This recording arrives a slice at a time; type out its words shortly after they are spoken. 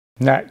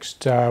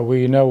Next,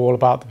 we know all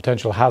about the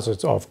potential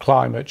hazards of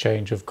climate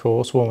change, of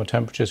course. Warmer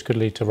temperatures could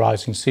lead to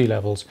rising sea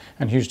levels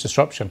and huge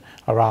disruption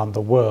around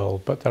the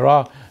world. But there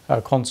are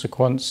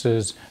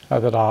consequences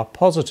that are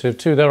positive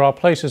too. There are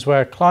places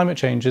where climate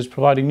change is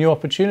providing new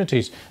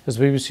opportunities, as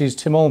the BBC's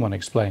Tim Allman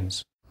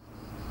explains.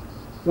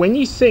 When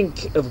you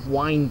think of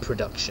wine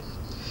production,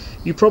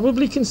 you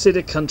probably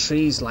consider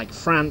countries like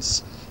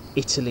France,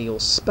 Italy or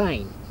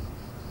Spain.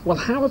 Well,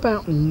 how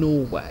about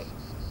Norway?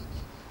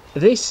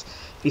 This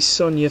is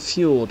Sonja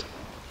Fjord,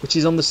 which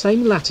is on the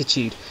same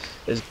latitude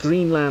as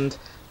Greenland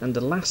and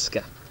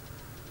Alaska.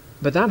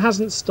 But that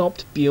hasn't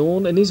stopped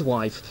Bjorn and his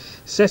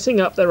wife setting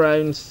up their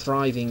own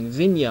thriving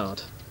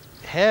vineyard.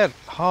 Here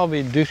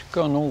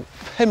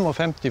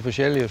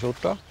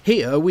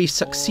we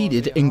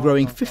succeeded in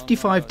growing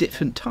 55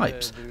 different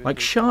types, like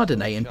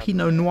Chardonnay and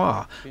Pinot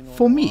Noir.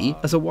 For me,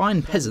 as a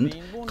wine peasant,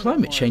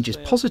 climate change is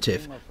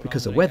positive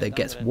because the weather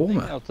gets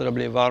warmer.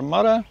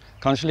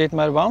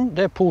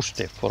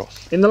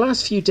 In the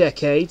last few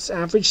decades,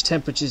 average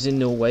temperatures in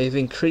Norway have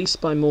increased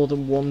by more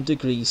than 1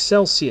 degree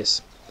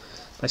Celsius.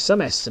 By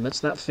some estimates,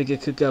 that figure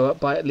could go up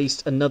by at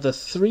least another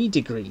 3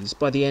 degrees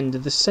by the end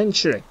of the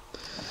century.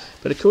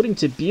 But according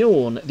to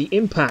Bjorn, the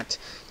impact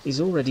is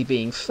already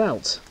being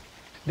felt.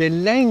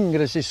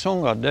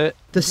 The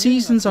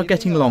seasons are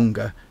getting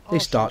longer. They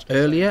start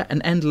earlier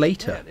and end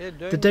later.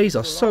 The days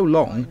are so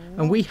long,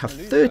 and we have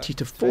 30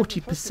 to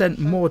 40%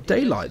 more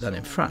daylight than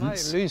in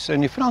France.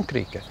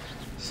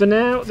 For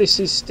now, this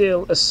is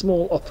still a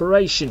small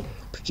operation,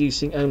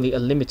 producing only a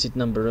limited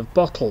number of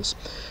bottles.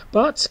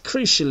 But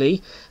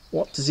crucially,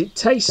 what does it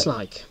taste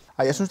like?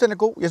 Jeg synes, den er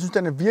god. Jeg synes,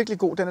 den er virkelig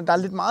god. Der er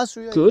lidt meget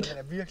syre. Good.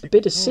 A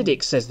bit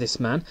acidic, says this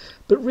man,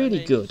 but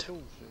really good.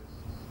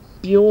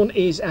 Bjorn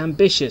is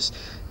ambitious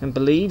and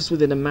believes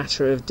within a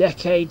matter of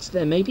decades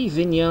there may be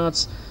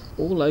vineyards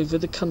all over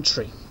the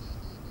country.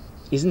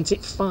 Isn't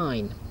it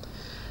fine?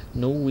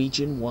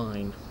 Norwegian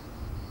wine.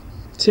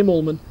 Tim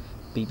Allman,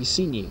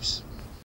 BBC News.